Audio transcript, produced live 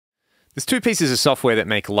There's two pieces of software that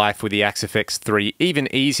make life with the Axe FX3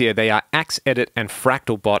 even easier. They are Axe Edit and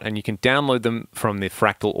Fractal Bot, and you can download them from the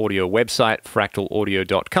Fractal Audio website,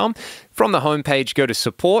 fractalaudio.com. From the homepage, go to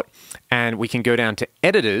Support, and we can go down to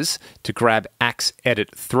Editors to grab Axe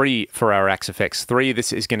Edit 3 for our Axe FX3.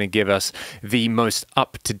 This is going to give us the most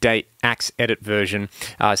up-to-date Axe Edit version.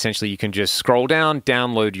 Essentially, you can just scroll down,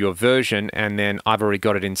 download your version, and then I've already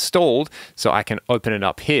got it installed, so I can open it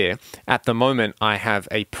up here. At the moment, I have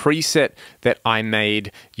a preset that I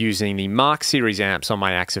made using the Mark series amps on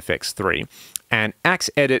my Axe FX3. And Axe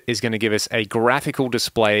Edit is going to give us a graphical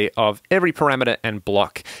display of every parameter and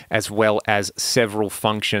block, as well as several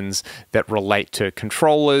functions that relate to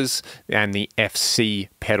controllers and the FC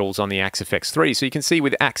pedals on the Axe FX3. So you can see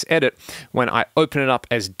with Axe Edit, when I open it up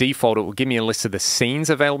as default, it will give me a list of the scenes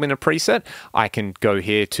available in a preset. I can go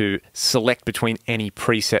here to select between any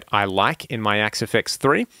preset I like in my Axe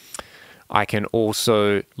FX3. I can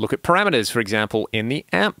also look at parameters, for example, in the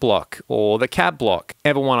amp block or the cab block.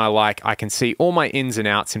 Ever one I like, I can see all my ins and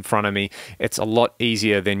outs in front of me. It's a lot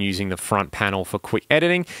easier than using the front panel for quick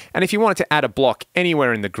editing. And if you wanted to add a block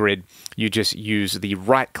anywhere in the grid, you just use the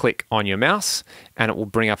right click on your mouse and it will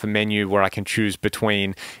bring up a menu where I can choose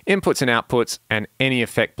between inputs and outputs and any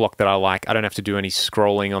effect block that I like. I don't have to do any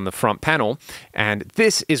scrolling on the front panel. And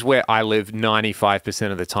this is where I live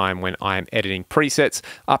 95% of the time when I'm editing presets.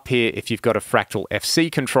 Up here, if you've got a Fractal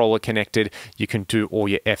FC controller connected, you can do all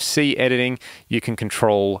your FC editing. You can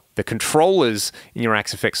control the controllers in your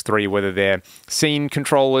Axe FX3, whether they're scene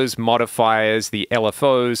controllers, modifiers, the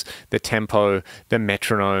LFOs, the tempo, the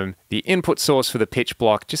metronome, the input source for the pitch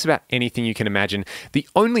block, just about anything you can imagine. The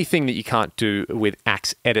only thing that you can't do with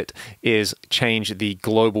Axe Edit is change the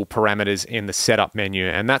global parameters in the setup menu,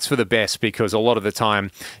 and that's for the best because a lot of the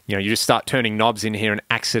time, you just start turning knobs in here and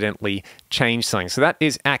accidentally change something. So that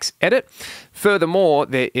is Axe Edit. Furthermore,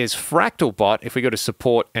 there is Fractal Bot. If we go to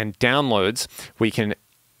Support and Downloads, we can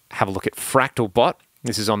have a look at Fractal Bot.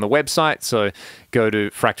 This is on the website, so go to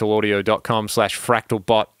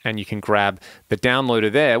fractalaudio.com/fractalbot and you can grab the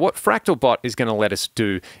downloader there. What Fractal Bot is going to let us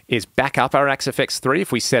do is back up our Axe FX3.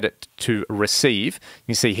 If we set it to receive, you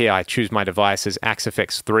can see here I choose my device as Axe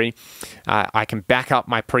FX3. I can back up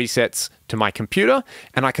my presets to my computer,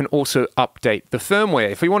 and I can also update the firmware.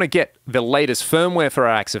 If we want to get the latest firmware for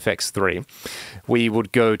our Axe FX3, we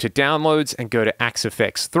would go to Downloads and go to Axe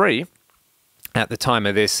FX3. At the time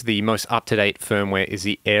of this, the most up-to-date firmware is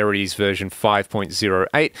the Aries version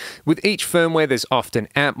 5.08. With each firmware, there's often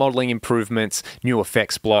amp modeling improvements, new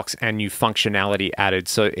effects blocks, and new functionality added.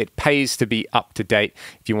 So it pays to be up-to-date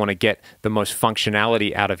if you want to get the most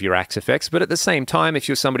functionality out of your Axe FX. But at the same time, if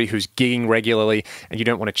you're somebody who's gigging regularly and you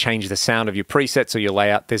don't want to change the sound of your presets or your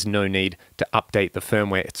layout, there's no need to update the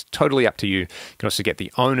firmware. It's totally up to you. You can also get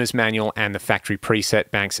the owner's manual and the factory preset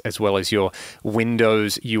banks, as well as your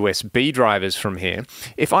Windows USB drivers from here.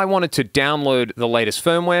 If I wanted to download the latest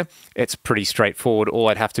firmware, it's pretty straightforward. All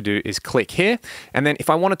I'd have to do is click here. And then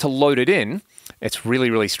if I wanted to load it in, it's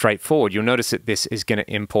really, really straightforward. You'll notice that this is going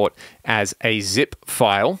to import as a zip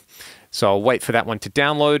file. So I'll wait for that one to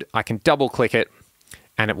download. I can double click it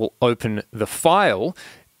and it will open the file.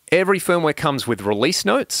 Every firmware comes with release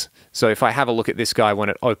notes. So if I have a look at this guy when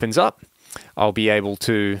it opens up, I'll be able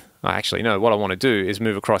to, actually no, what I want to do is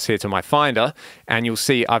move across here to my Finder, and you'll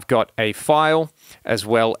see I've got a file as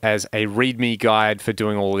well as a README guide for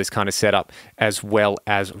doing all of this kind of setup, as well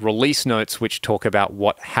as release notes which talk about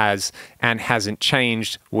what has and hasn't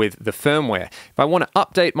changed with the firmware. If I want to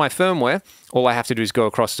update my firmware, all I have to do is go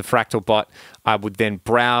across to Fractal Bot. I would then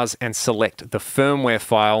browse and select the firmware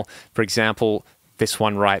file. For example, this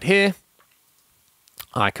one right here.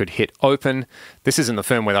 I could hit open. This isn't the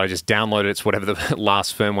firmware that I just downloaded. It's whatever the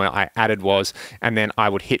last firmware I added was. And then I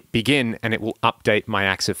would hit begin and it will update my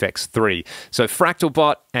Axe FX3. So Fractal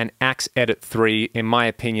Bot and Axe Edit 3, in my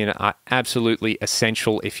opinion, are absolutely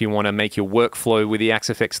essential if you want to make your workflow with the Axe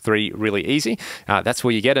FX3 really easy. That's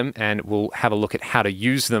where you get them, and we'll have a look at how to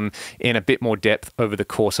use them in a bit more depth over the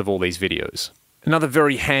course of all these videos. Another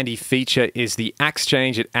very handy feature is the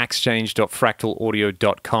Axechange at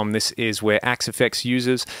axechange.fractalaudio.com. This is where Axe FX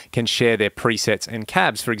users can share their presets and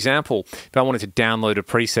cabs. For example, if I wanted to download a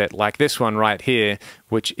preset like this one right here,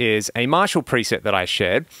 which is a Marshall preset that I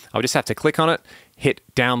shared, I would just have to click on it, hit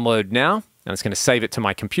download now, and it's going to save it to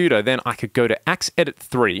my computer. Then I could go to Axe Edit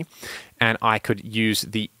 3 and I could use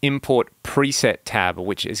the Import Preset tab,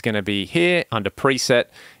 which is going to be here under Preset,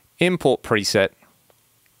 Import Preset.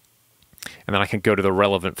 And then I can go to the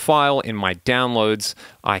relevant file in my downloads.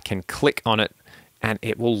 I can click on it and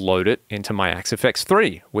it will load it into my Axe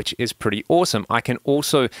FX3, which is pretty awesome. I can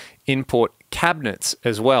also import cabinets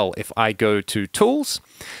as well. If I go to Tools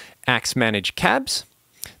Axe Manage Cabs.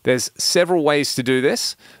 There's several ways to do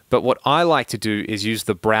this, but what I like to do is use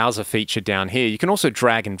the browser feature down here. You can also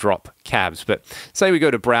drag and drop cabs, but say we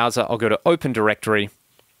go to browser, I'll go to Open Directory,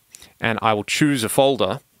 and I will choose a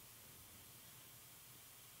folder.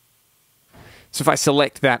 So if I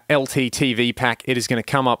select that LTTV pack, it is going to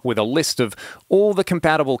come up with a list of all the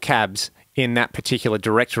compatible cabs in that particular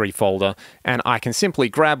directory folder, and I can simply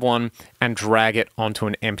grab one and drag it onto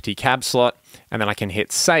an empty cab slot, and then I can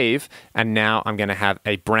hit save, and now I'm going to have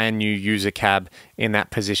a brand new user cab in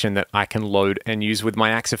that position that I can load and use with my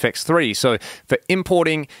Axe FX3. So for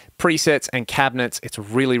importing presets and cabinets, it's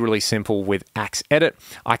really, really simple with Axe Edit.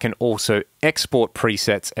 I can also export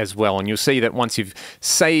presets as well, and you'll see that once you've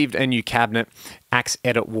saved a new cabinet, Axe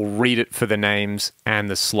Edit will read it for the names and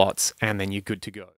the slots, and then you're good to go.